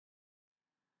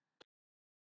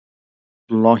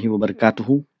warahmatullahi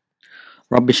wabarakatuh.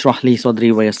 Rabbi shrah li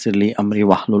sadri wa yassir li amri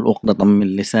wahlul uqdatam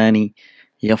min lisani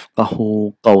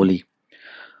yafqahu qawli.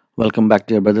 Welcome back,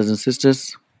 dear brothers and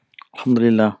sisters.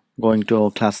 Alhamdulillah, going to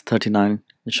our class 39.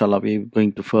 Inshallah, we're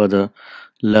going to further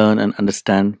learn and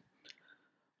understand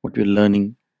what we're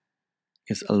learning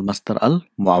is Al-Masdar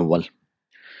Al-Muawwal.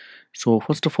 So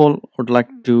first of all, I would like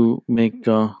to make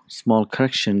a small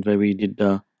correction where we did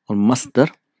Al-Masdar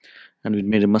and we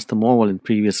made a Masdar Muawwal in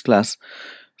previous class.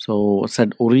 So I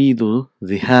said Uridu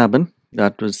Zihaban,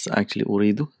 that was actually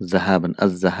Uridu Zahaban.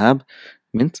 Az-Zahab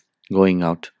means going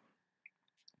out.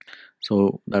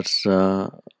 So that's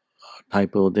a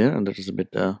typo there, and that is a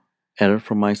bit error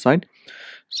from my side.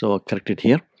 So I'll correct it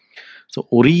here. So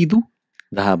Uridu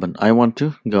Zahaban, I want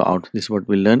to go out. This is what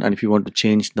we learn. And if you want to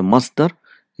change the Masdar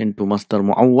into Masdar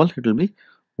Muawwal, it will be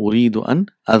Uridu an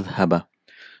Adhaba.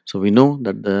 So we know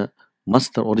that the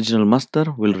original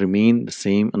Masdar will remain the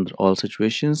same under all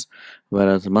situations,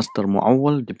 whereas Masdar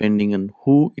Muawwal, depending on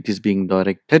who it is being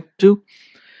directed to,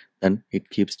 then it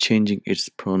keeps changing its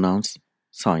pronouns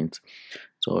signs.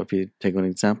 So if you take an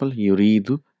example,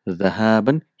 Yuridu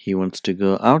Dhahaban, he wants to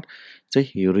go out,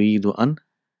 say Yuridu an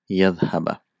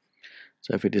Yadhaba.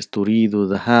 So if it is Turidu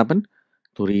Dhahaban,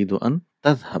 Turidu an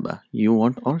Tadhaba, you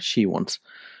want or she wants.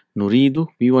 Nuridu,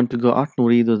 we want to go out,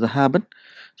 Nuridu Dhahaban,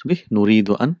 so be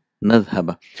Nuridu an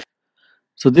Nadhaba.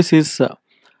 So this is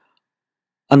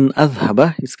an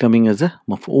adhaba is coming as a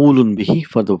maf'ulun bihi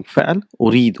for the fa'al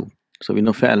uridu. So we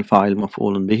know fa'al fa'il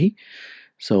maf'ulun bihi.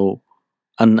 So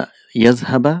an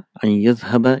yazhaba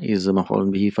is a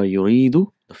maf'ulun bihi for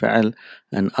yuridu, the fa'al,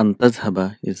 and an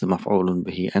tazhaba is a maf'ulun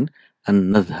bihi and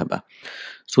an nadhaba.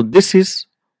 So this is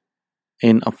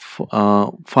in a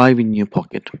 5 in your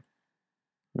pocket.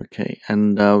 Okay,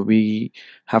 and we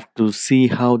have to see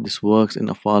how this works in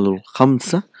Afalul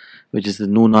Khamsa, which is the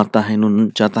Noon Aata Hai,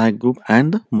 Noon Jata Hai group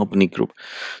and the Mabni group.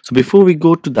 So before we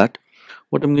go to that,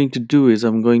 what I'm going to do is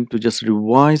I'm going to just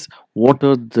revise what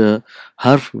are the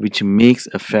harf which makes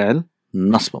a fa'al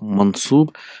nasb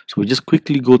mansoob. So we just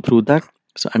quickly go through that,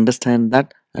 so understand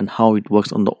that and how it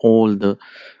works on all the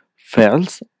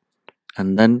fa'als,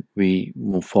 and then we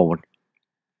move forward.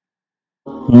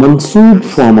 Mansoob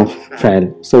form of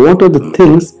fa'al. So what are the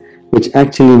things which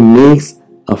actually makes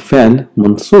a fa'al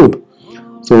mansoob?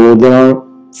 So there are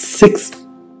 6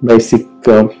 basic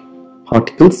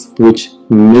particles which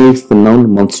makes the noun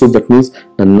mansoob. That means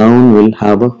the noun will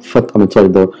have a fatha.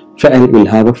 The fa'al will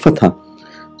have a fatha.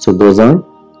 So those are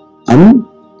an,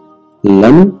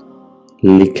 lan,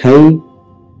 likai,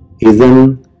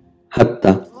 izan,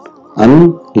 hatta.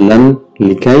 An, lan,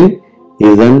 likai,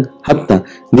 izan, hatta.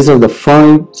 These are the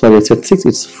 5, sorry I said 6,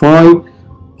 it's 5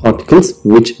 particles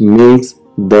which makes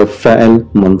the fa'al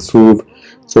mansoob.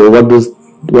 So what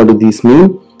do these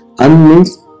mean? An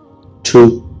means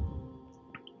to.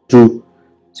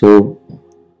 So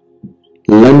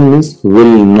lan means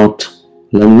will not.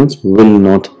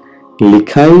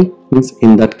 Likai means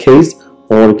in that case,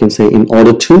 or you can say in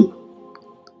order to.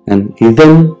 And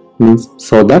idhan means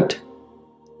so that.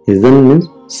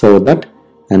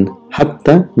 And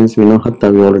hatta means, we know hatta,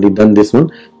 we already done this one,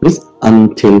 means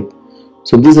until.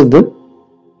 So these are the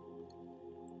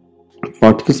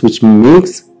particles which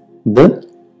makes the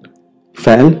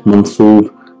fa'al mansoob.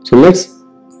 So let's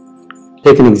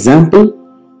take an example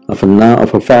of a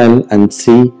fa'al and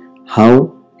see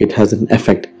how it has an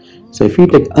effect. So if we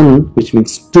take an, which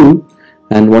means to,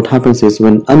 and what happens is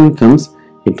when an comes,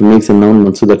 it makes a noun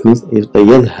mansoob. That means if the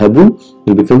yadhabu,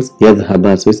 it becomes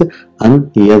yadhaba. So it's an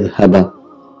yadhaba.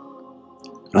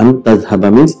 An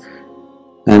tazhaba means,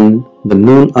 and the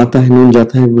noon aata hai, noon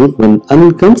jata hai group, when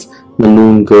an comes, the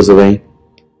noon goes away.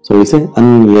 So we say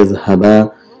an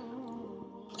yazhaba,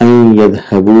 an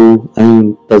yadhabu,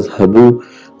 an tazhabu,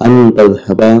 an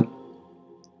tazhaba,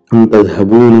 an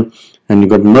tazhabuna, and you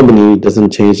got mabni, it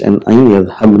doesn't change, and an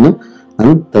yadhabna,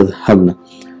 an tazhabna.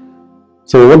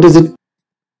 So what is it?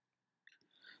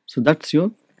 So that's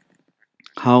your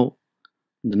how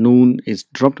the noon is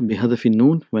dropped bihadafi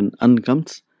noon when an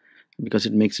comes, because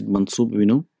it makes it mansoob. We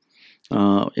know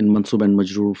in mansoob and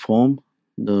majroor form,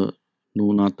 the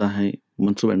noon aata hai,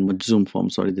 mansoob and majzoom form,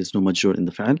 sorry, there's no majroor in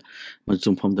the fa'al.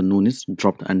 Majzoom form, the noon is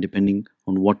dropped, and depending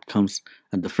on what comes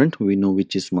at the front, we know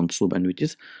which is mansoob and which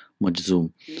is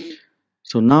majzoom.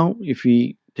 So now if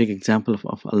we take example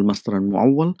of al-masdar and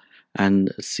muawwal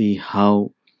and see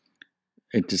how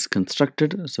it is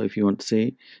constructed. So if you want to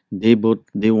say they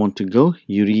want to go,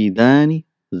 yuridani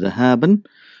dhahaban,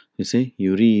 you say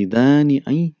yuridani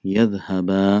ay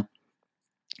yadhhaba.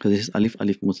 So this is alif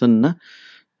muthanna.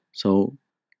 So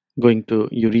going to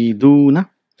yuriduna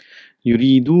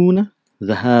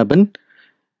dhahaban,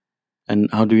 And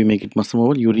how do we make it Masdar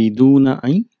Muawwal? Yuriduna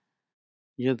ay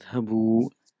yadhabu.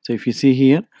 So if you see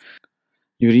here,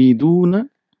 yuriduna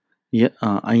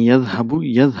ay yadhabu.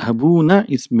 Yadhabuna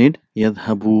is made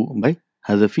yadhabu by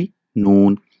hadafi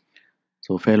noon.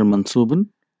 So فعل منصوب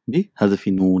بحذف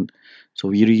نون. So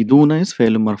يريدون is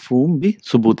فعل مرفوع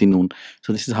بثبوت نون.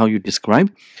 So this is how you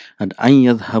describe. And أن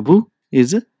يذهبوا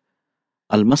is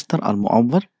المصدر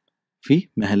المعبر في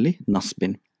محل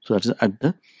نصب. So that is at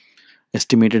the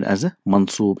estimated as a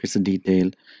mansub. It's a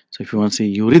detail. So if you want to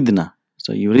say yuridna,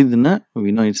 so yuridna,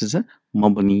 we know it is a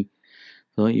mabni.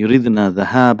 So yuridna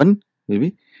dhahaban will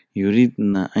be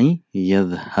yuridna ay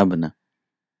yadhhabna.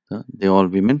 So they all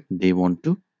women, they want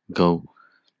to go.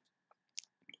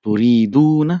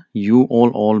 Turiduna, you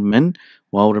all men.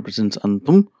 Wow represents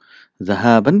antum.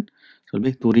 Dhahaban, so will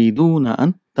be turiduna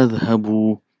an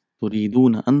tadhhabu.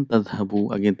 Turiduna an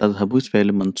tadhhabu. Again, tadhhabu is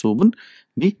فعل منصوب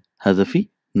بحذف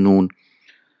نون.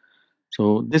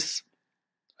 So this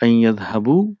أن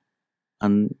يذهبوا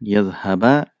أن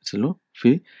يذهبا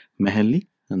في محل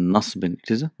نصب.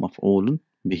 It is a مفعول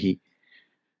به.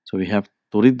 So we have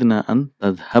تريدنا أن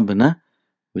تذهبنا,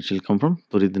 which will come from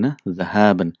تريدنا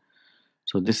ذهابا.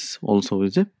 So this also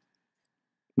is a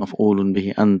مفعول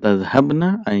به. أن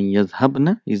تذهبنا أن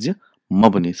يذهبنا is a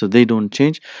مبني. So they don't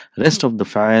change. Rest of the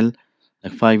fa'al,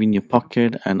 like 5 in your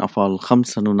pocket and afal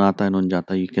khamsa nunata and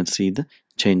unjata, you can see the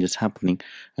changes happening.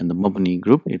 And the mabni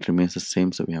group, it remains the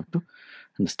same. So we have to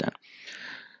understand.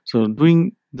 So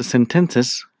doing the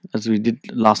sentences as we did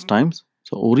last times.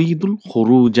 So uridul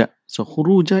khuruja. So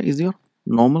khuruja is your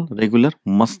normal regular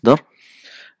masdar,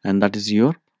 and that is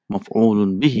your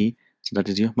maf'ulun bihi. So that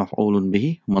is your maf'ulun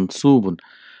bihi mansubun.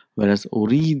 Whereas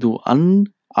uridu an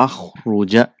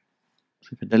akhruja. So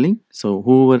if you're telling, so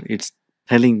whoever it's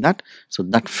telling that, so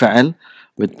that fa'al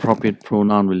with appropriate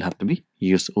pronoun will have to be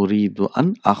used. Uridu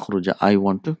an akhruja. I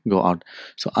want to go out.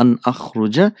 So an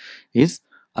akhruja is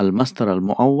al-masdar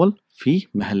al-muawwal fi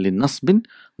mahalli nasbin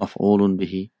maf'ulun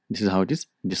bihi. This is how it is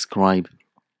described.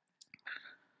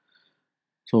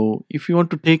 So if you want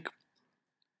to take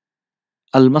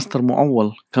al-masdar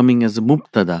muawwal coming as a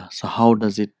mubtada, so how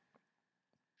does it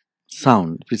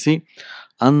sound? If you see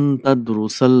an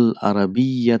tadrusal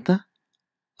arabiyyata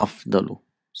afdalu.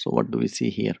 So what do we see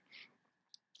here?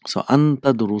 So an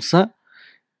tadrusa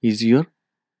is your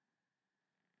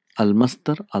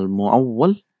al-masdar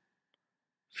al-muawwal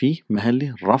fi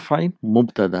mahalli raf'in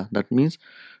mubtada. That means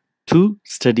to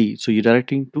study. So you're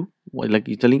directing to, like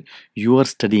you're telling you are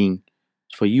studying,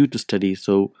 for you to study.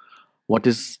 So what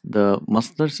is the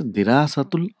masdar?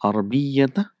 Dirasatul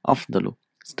arabiyyata afdalu.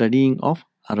 Studying of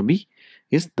Arabi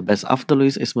is the best. Afdalu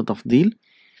is ismu tafdil,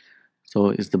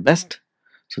 so is the best.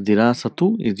 So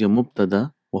dirasatu is your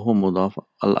mubtada, wa huwa mudaf,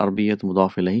 al arabiyyat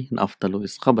mudaf ilayhi, and afdalu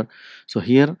is khabar. So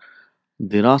here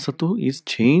dirasatu is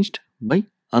changed by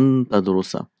an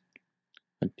tadrusa.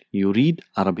 You read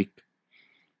Arabic.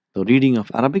 The reading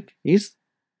of Arabic is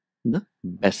the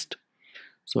best.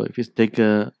 So if you take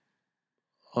a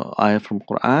ayah from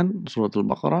Quran, Surah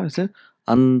Al-Baqarah, it says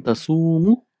an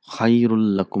tasumu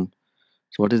khairul lakum.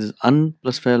 So what is this? An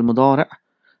plus fa'al mudari',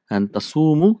 and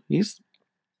tasumu is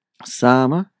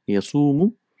sama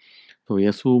yasumu. So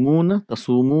yasumuna,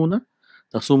 tasumuna.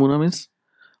 Tasumuna means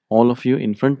all of you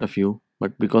in front of you,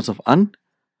 but because of an,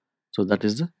 so that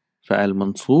is the fa'al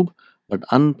mansub. But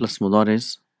an plus mudari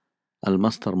is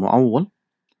al-masdar muawwal,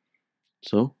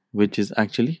 so which is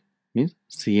actually means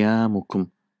siyamukum.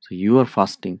 So your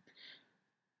fasting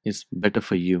is better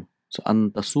for you. So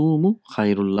an tasumu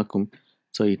khairul lakum.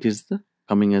 So it is the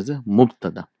coming as a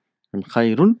mubtada, and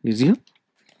khairun is your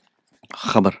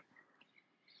khabar.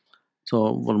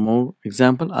 So one more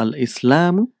example,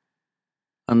 al-islamu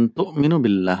an tu'minu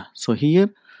billah. So here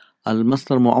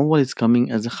al-masdar muawwal is coming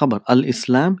as a khabar.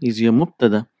 Al-islam is your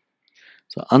mubtada.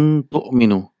 So an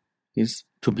tu'minu is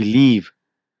to believe.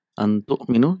 An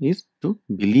tu'minu is to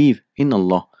believe in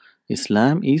Allah.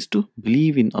 Islam is to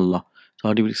believe in Allah. So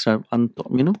how do we describe an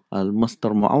tu'minu?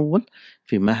 Al-masdar muawwal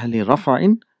fi mahali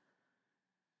rafa'in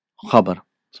khabar.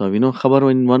 So we know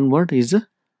khabar in one word is a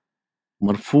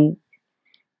marfu.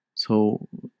 So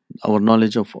our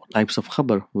knowledge of types of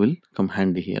khabar will come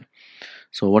handy here.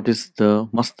 So what is the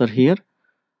masdar here?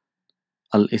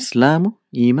 Al-Islamu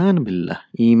iman billah.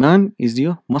 Iman is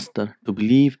your masdar, to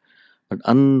believe, but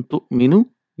an tu'minu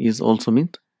is also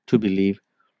meant to believe.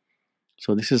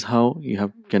 So this is how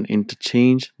you can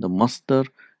interchange the masdar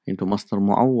into masdar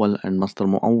muawwal and masdar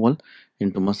muawwal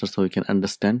into masdar, so you can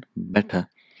understand better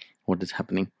what is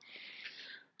happening.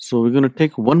 So we're going to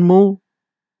take one more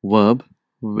verb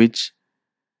which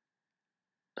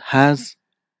has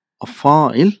a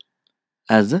fa'il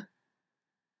as a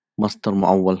Masdar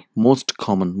Muawwal, most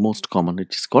common.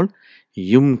 It is called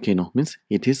yumkinu, means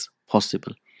it is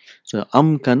possible. So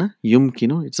amkana,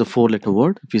 yumkinu, it's a four-letter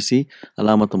word. If you see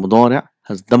alamat mudari'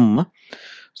 has damma.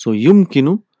 So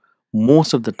yumkinu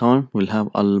most of the time will have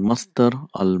al-masdar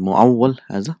al-muawwal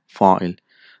as a fa'il.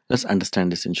 Let's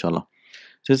understand this inshallah.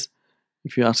 Says,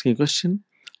 if you ask a question,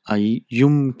 ay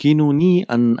yumkinuni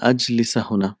an ajlisa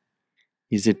huna.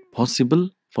 Is it possible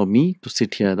for me to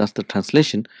sit here? That's the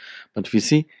translation. But if you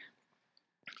see,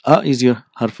 is your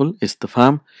harful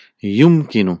istifham,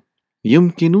 yumkinu.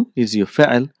 Yumkinu is your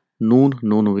fa'al, noon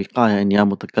wiqaya, and ya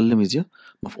mutakallim is your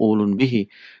maf'ulun bihi.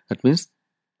 That means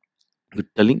you're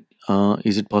telling,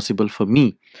 is it possible for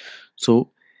me?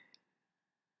 So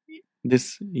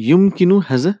this yumkinu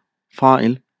has a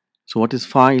fa'il. So what is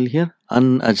fa'il here?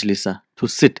 An ajlisa, to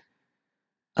sit.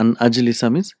 An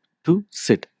ajlisa means to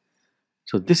sit.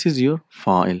 So this is your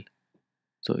fa'il.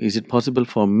 So is it possible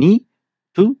for me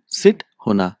to sit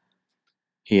huna,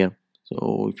 here?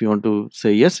 So if you want to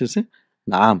say yes, you say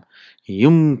na'am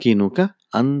yumkinuka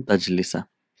an tajlisa.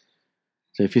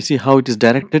 So if you see how it is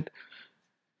directed,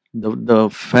 the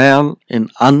fa'il in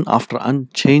an after an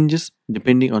changes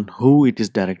depending on who it is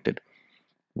directed.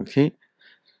 Okay,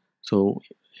 so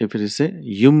if it is say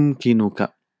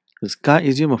yumkinuka, this ka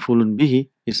is your maf'ulun bihi,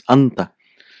 is anta.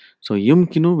 So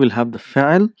yumkinu will have the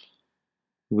fa'il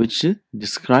which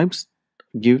describes,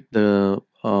 give the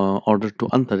order to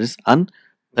anta, is an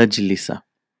tajlisa.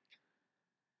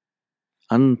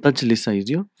 An tajlisa is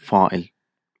your fa'il.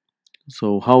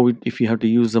 So how if you have to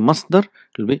use the masdar,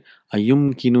 it will be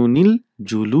ayumkinunil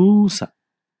julusa.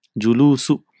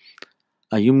 Julusu.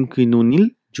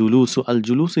 Ayumkinunil julusu. Al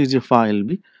julusu is your fa'il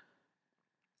be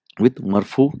with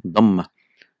marfu damma.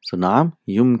 So naam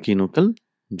yumkinukal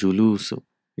julusu.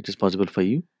 It is possible for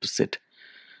you to sit.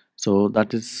 So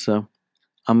that is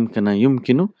amkana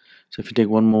yumkinu. So if you take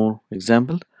one more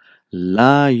example,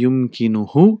 la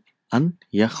yumkinuhu an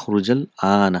yakhrujal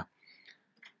ana.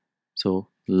 So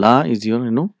la is your,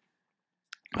 harfan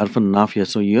nafiya.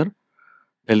 So you're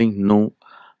telling no.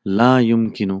 La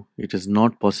yumkinu, it is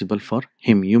not possible for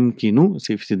him. Yumkinu,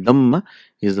 so if the damma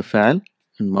is the fa'al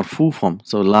in marfu form.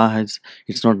 So la has,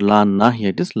 it's not la nahiya,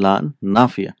 it is la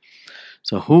nafiya.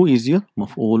 So who is your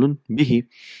maf'ulun bihi?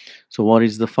 So what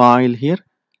is the fa'il here?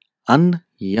 An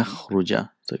yakhruja.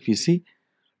 So if you see,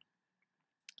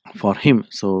 for him,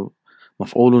 so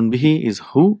maf'ulun bihi is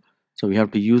who. So we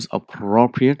have to use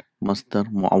appropriate masdar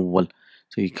muawwal.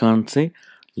 So you can't say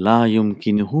la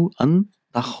yumkinuhu an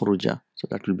takhruja. So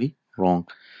that will be wrong.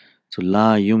 So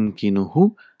la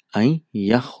yumkinuhu ay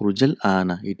yakhrujal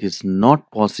ana. It is not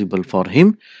possible for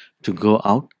him to go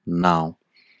out now.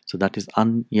 So that is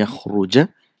an yakhruja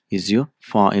is your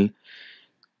fa'il.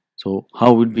 So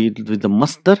how would be with the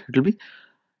masdar? It will be,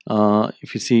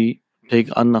 if you see, take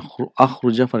an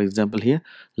akhruja for example here.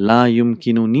 La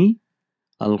yumkinuni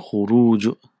al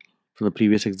khuruj for the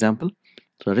previous example.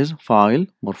 So that is fa'il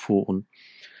marfu'un.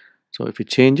 So if you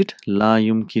change it, la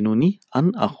yumkinuni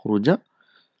an akhruja.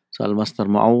 So al masdar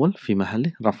muawwal fi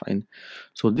mahalli raf'in.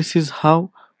 So this is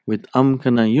how with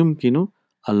amkana yumkinu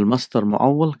al masdar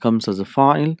muawwal comes as a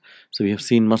fa'il. So we have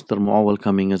seen masdar muawwal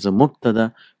coming as a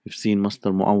mubtada. We've seen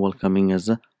masdar muawwal coming as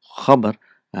a khabar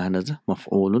and as a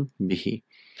maf'ulun bihi.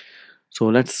 So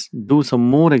let's do some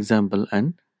more example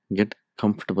and get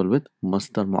comfortable with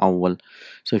masdar muawwal.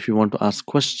 So if you want to ask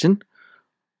question,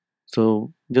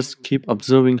 so just keep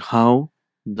observing how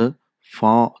the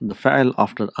fa'il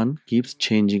after an keeps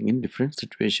changing in different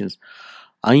situations.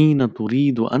 Aina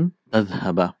turidu an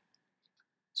tadhhaba.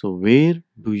 So where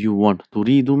do you want?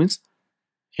 Turidu means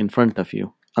in front of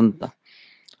you. Anta.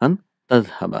 An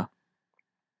tadhhaba.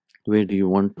 Where do you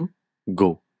want to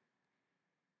go?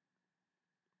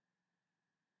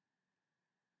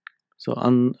 So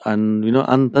an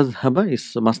tadhhaba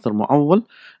is masdar muawwal,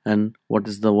 and what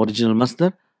is the original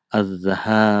masdar?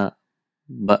 Adhhaba.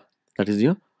 That is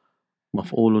your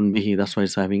maf'ulun bihi. That's why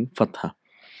it's having fatha.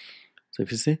 So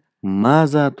if you say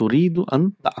maza turidu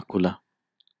an ta'kula,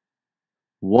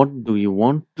 what do you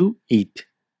want to eat?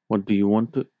 What do you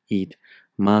want to eat?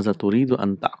 Maza turidu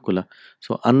an ta'kula.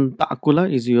 So an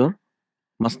ta'kula is your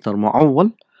masdar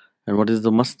muawwal, and what is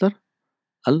the masdar?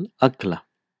 Al akla.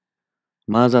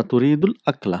 Maza turidu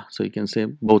al akla. So you can say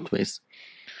both ways.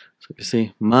 So if you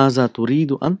say maza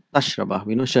turidu an tashraba,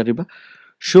 we know shariba.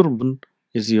 Shurbun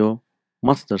is your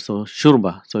masdar, so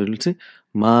shurba. So you'll say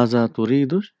maza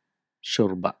turidu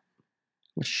shurba.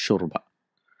 Shurba.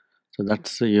 So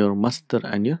that's your masdar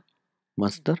and your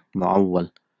masdar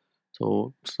muawwal.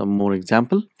 So some more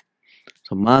example.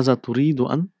 So maza turidu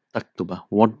an taktuba.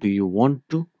 What do you want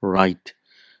to write?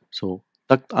 So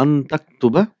an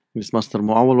taktuba This Masdar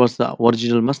Muawwal was the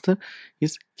original Masdar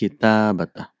is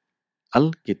kitabata.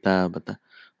 Al-kitabata.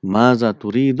 Maza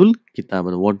turidul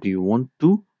kitabata. What do you want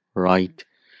to write?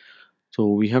 So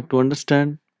we have to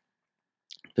understand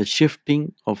the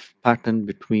shifting of pattern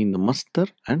between the Masdar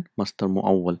and Masdar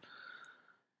Muawwal.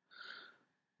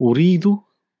 Uridu.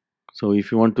 So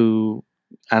if you want to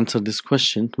answer this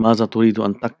question, Maza turidu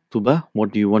an taktuba,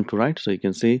 what do you want to write? So you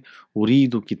can say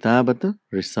Uridu kitabata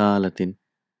risalatin.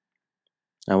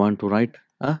 I want to write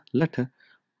a letter.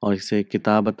 Or you say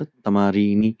kitabata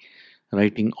tamarini,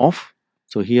 writing of.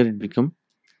 So here it become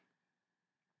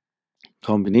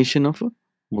combination of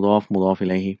mudaf mudaf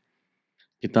ilayhi.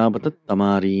 Kitabat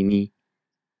tamarini,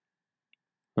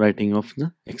 writing of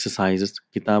the exercises.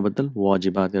 Kitabat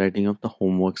al-wajibat, writing of the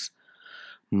homeworks.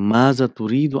 Maza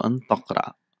turidu an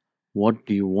taqra, what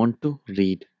do you want to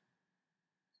read?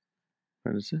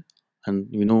 And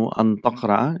you know an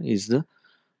taqra is the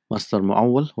masdar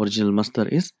muawwal. Original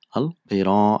masdar is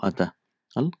al-qira'ata.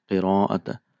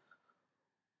 Al-qira'ata.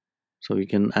 So we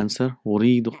can answer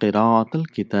uridu qira'at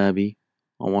al-kitabi,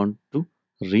 I want to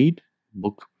read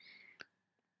book.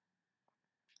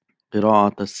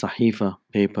 قراءة الصحيفة,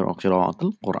 paper, or قراءة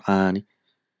القرآن.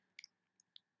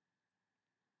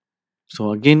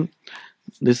 So again,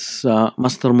 this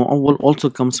Masdar Muawwal also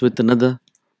comes with another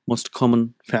most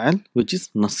common fa'al, which is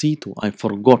nasitu. I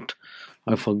forgot.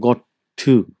 I forgot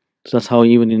to. So that's how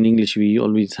even in English we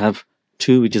always have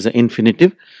to, which is an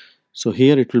infinitive. So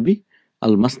here it will be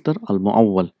al-Masdar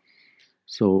al-Muawwal.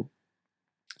 So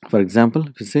for example,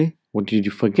 if you say, what did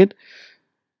you forget?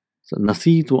 So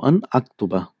nasitu an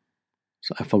aktuba.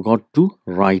 So I forgot to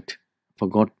write.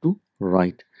 Forgot to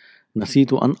write.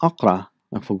 Nasitu an aqra.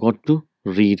 I forgot to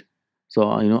read.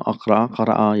 So you know aqra,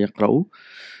 qara'a, yaqra'u.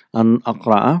 An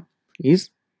aqra'a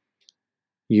is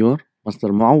your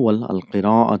masdar muawwal. Al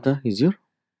qira'ata is your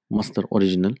masdar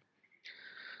original.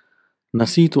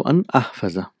 Nasitu an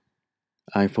ahfaza.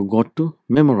 I forgot to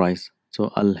memorize.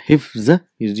 So al hifza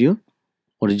is your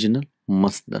original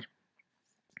masdar.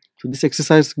 So this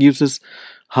exercise gives us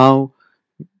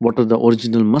what are the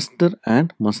original masdar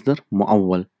and masdar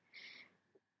muawwal.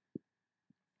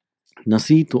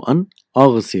 Nasitu an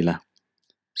aghsila.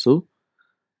 So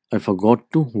I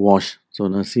forgot to wash. So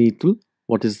nasitu,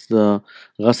 what is the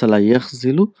ghasala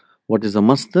yaghsilu? What is the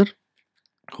masdar?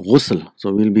 Ghusl.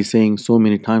 So we'll be saying so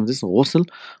many times this ghusl.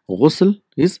 Ghusl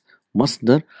is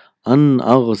masdar. An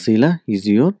aghsila is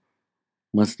your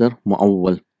masdar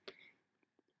muawwal.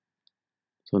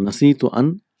 So nasitu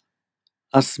an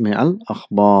asmi'al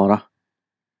akhbara.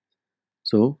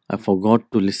 So I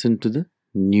forgot to listen to the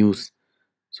news.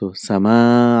 So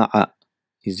sama'a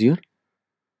is your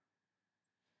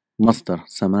masdar.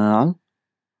 Sama'al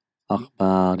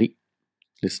akhbari,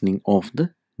 listening of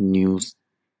the news.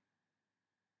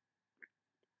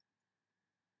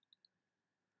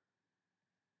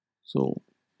 So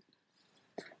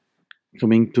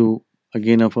coming to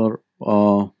again of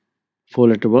our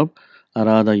four-letter verb,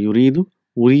 arada yuridu,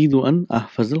 uridu an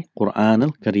ahfaz al-Quran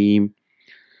al-Kareem.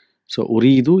 So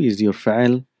uridu is your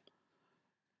fa'al,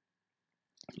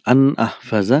 an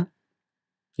ahfaza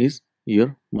is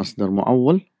your masdar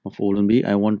muawwal, maf'ulun bi.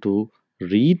 I want to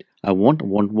read, I want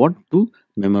what to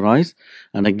memorize.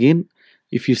 And again,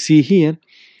 if you see here,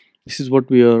 this is what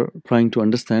we are trying to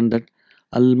understand, that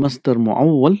al-masdar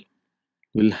muawwal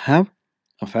will have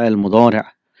a fa'al mudari',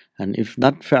 and if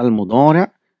that fa'al mudari'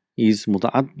 is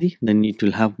muta'addi, then it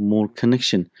will have more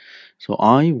connection. So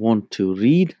I want to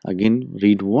read, again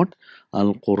read what?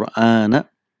 Al-Qur'ana.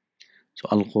 So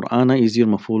Al-Qur'ana is your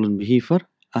maf'ulun bihi for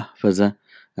ahfaza,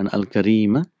 and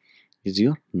Al-Karima is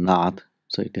your na'at.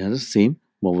 So it has the same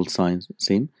vowel signs,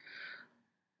 same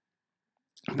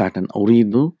pattern.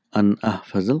 Uridu an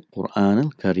ahfaz al-Qur'an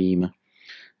al-Karima.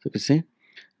 So you say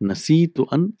nasitu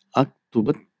an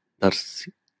aktubat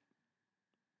darsi.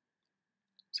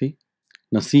 See,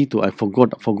 nasitu, I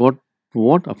forgot. Forgot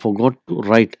what? I forgot to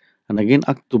write. And again,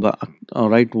 aktuba,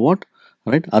 write what?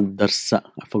 Write ad-darsa.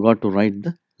 I forgot to write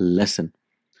the lesson.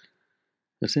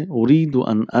 Let's say, uridu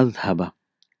an adhaba.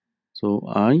 So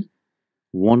I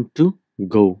want to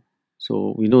go.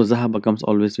 So we know zahaba comes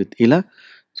always with ila.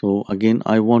 So again,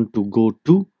 I want to go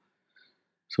to.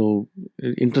 So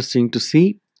interesting to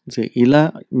see. Say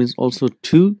ila means also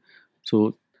to.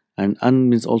 So and an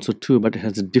means also to, but it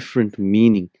has a different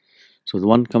meaning. So the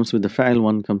one comes with the fa'il,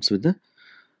 one comes with the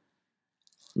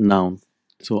noun.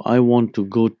 So I want to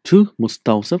go to,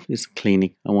 mustawsaf is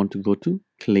clinic. I want to go to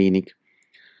clinic.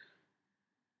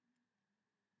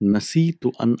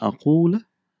 Nasitu an aqula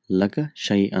laka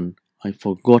shay'an. I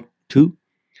forgot to.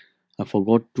 I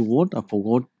forgot to what? I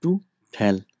forgot to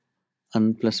tell.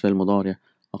 An plus fa'il mudari'.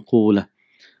 Aqula.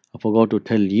 I forgot to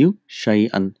tell you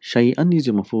shay'an. Shay'an is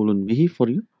your maf'ulun bihi for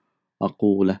you.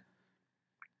 Aqula.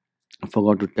 I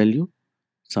forgot to tell you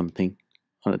something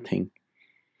or a thing.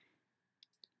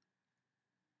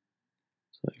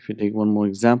 So if you take one more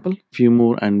example, few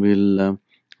more, and we'll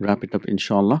wrap it up,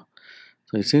 inshallah.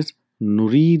 So it says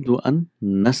nuridu an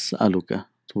nas'aluka.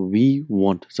 So we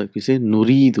want. So if we say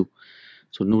nuridu,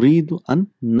 so nuridu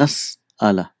an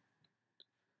nas'ala.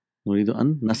 Nuridu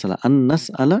an nas'ala. An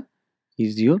nas'ala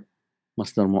is your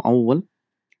masdar muawwal,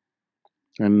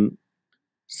 and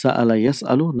sa'ala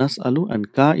yas'alu nas'alu,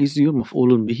 and ka is your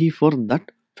maf'ulun bihi for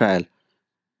that fa'al.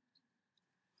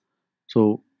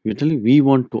 So we're telling we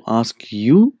want to ask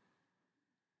you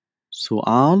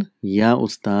su'al ya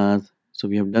ustaz. So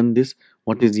we have done this.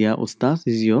 What is ya ustaz?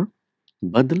 Is your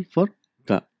badal for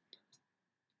ka.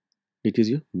 It is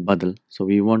your badal. So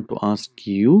we want to ask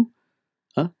you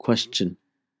a question.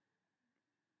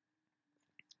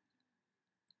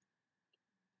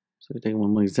 So take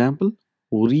one more example.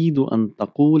 Uridu an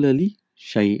taqula li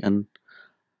shay'an.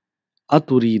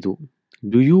 Aturidu.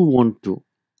 Do you want to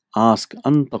ask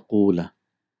an taqula?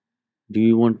 Do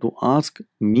you want to ask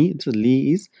me? So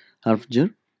li is harf jar.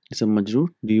 It's a majroor.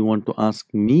 Do you want to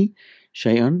ask me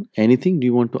shay'an? Anything? Do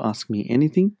you want to ask me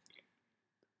anything?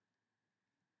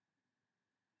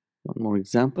 One more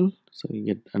example so you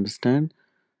get understand.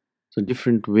 So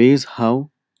different ways how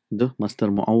the masdar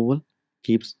muawwal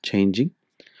keeps changing.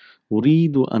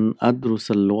 أريد أن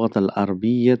أدرس اللغة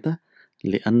العربية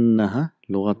لأنها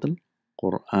لغة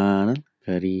القرآن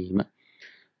الكريم.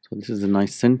 So this is a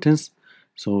nice sentence.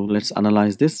 So let's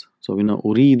analyze this. So we know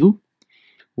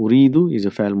أريد is a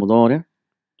فعل مضارع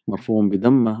مرفوع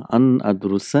بضمة. أن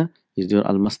أدرس is your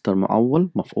المصدر معول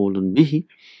مفعول به.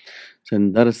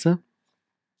 Then درس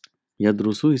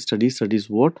يدرس studies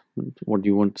what do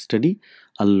you want to study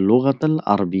اللغة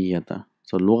العربية.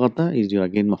 So لغة is your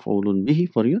again مفعول به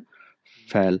for your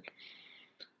فعل.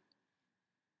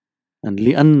 And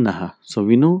لأنها, so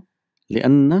we know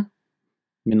لأن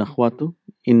من أخواته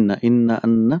إن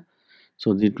أن,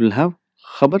 so it will have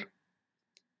خبر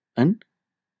and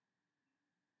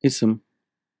اسم.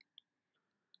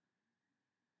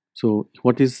 So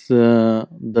what is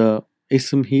the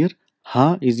ism here?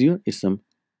 Ha is your ism.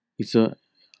 It's a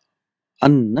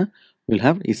أن will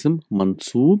have ism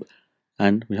mansoob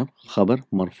and we have خبر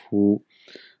مرفوع.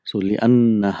 So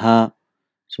لأنها,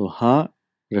 so ha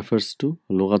refers to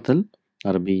لغة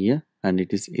العربية and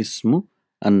it is اسم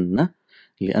أن.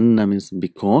 لأن means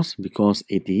because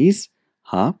it is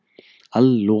ha.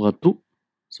 اللغة,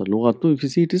 so لغة if you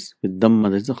see it is with dhamma,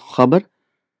 there is a خبر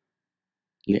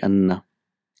لأن.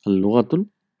 اللغة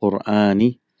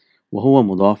القرآني وهو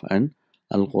مضاف and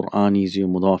القرآن is your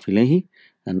مضاف إليه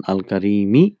and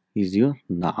الكريم is your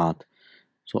نعات.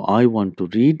 So I want to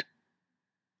read,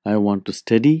 I want to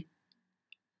study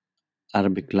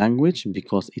Arabic language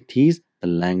because it is the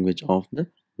language of the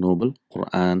noble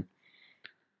Quran.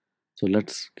 So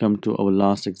let's come to our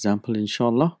last example,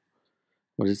 inshallah.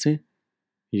 What does it say?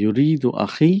 يريد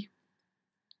أخي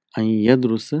أن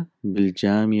يدرس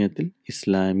بالجامعة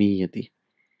الإسلامية.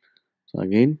 So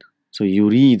again, so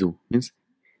يريد means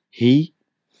he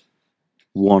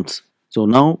wants. So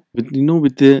now with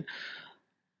with the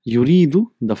يريد,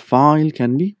 the file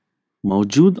can be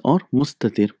موجود or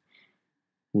مستتر.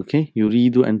 Okay,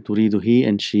 يريد and تريد, he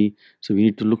and she. So we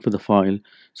need to look for the file.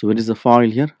 So where is the file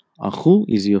here? أخو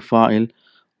is your file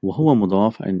وهو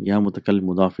مضاف and يا متكلم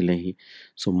مضاف إليه.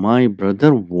 So my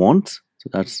brother wants, so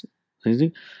that's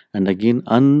easy. And again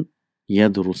أن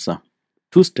يدرس,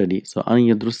 to study. So أن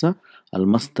يدرس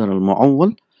المصدر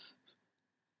المعول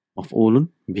مفعول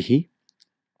به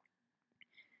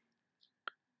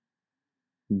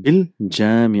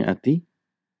بالجامعة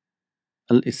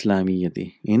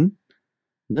الإسلامية, in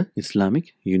the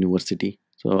Islamic University.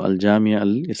 So Al-Jamia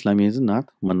Al-Islamiyya is not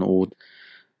man'ud.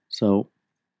 So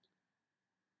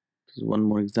there's one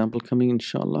more example coming,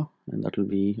 inshallah, and that will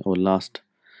be our last.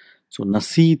 So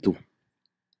nasitu,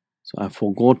 so I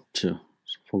forgot to.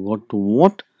 Forgot to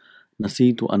what?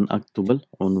 Nasitu an aktubal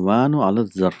unwanu ala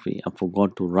zarfi. I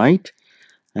forgot to write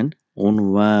and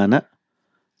unwana,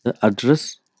 the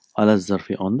address, ala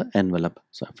zarfi, on the envelope.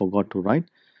 So I forgot to write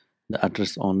the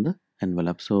address on the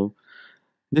envelope. So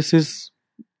this is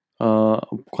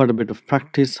quite a bit of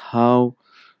practice how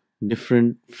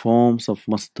different forms of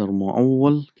masdar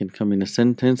muawwal can come in a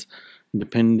sentence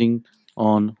depending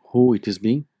on who it is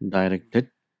being directed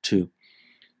to.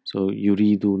 So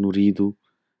yuridu, nuridu,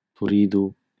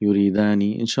 turidu,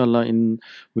 yuridani. Inshallah,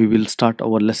 we will start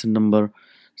our lesson number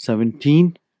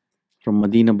 17 from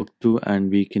Madina book 2,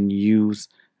 and we can use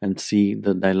and see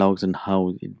the dialogues and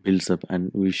how it builds up,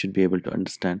 and we should be able to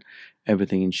understand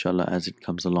everything, inshallah, as it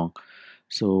comes along.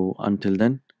 So until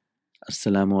then,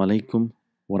 assalamu alaikum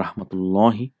wa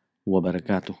rahmatullahi wa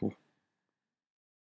barakatuhu.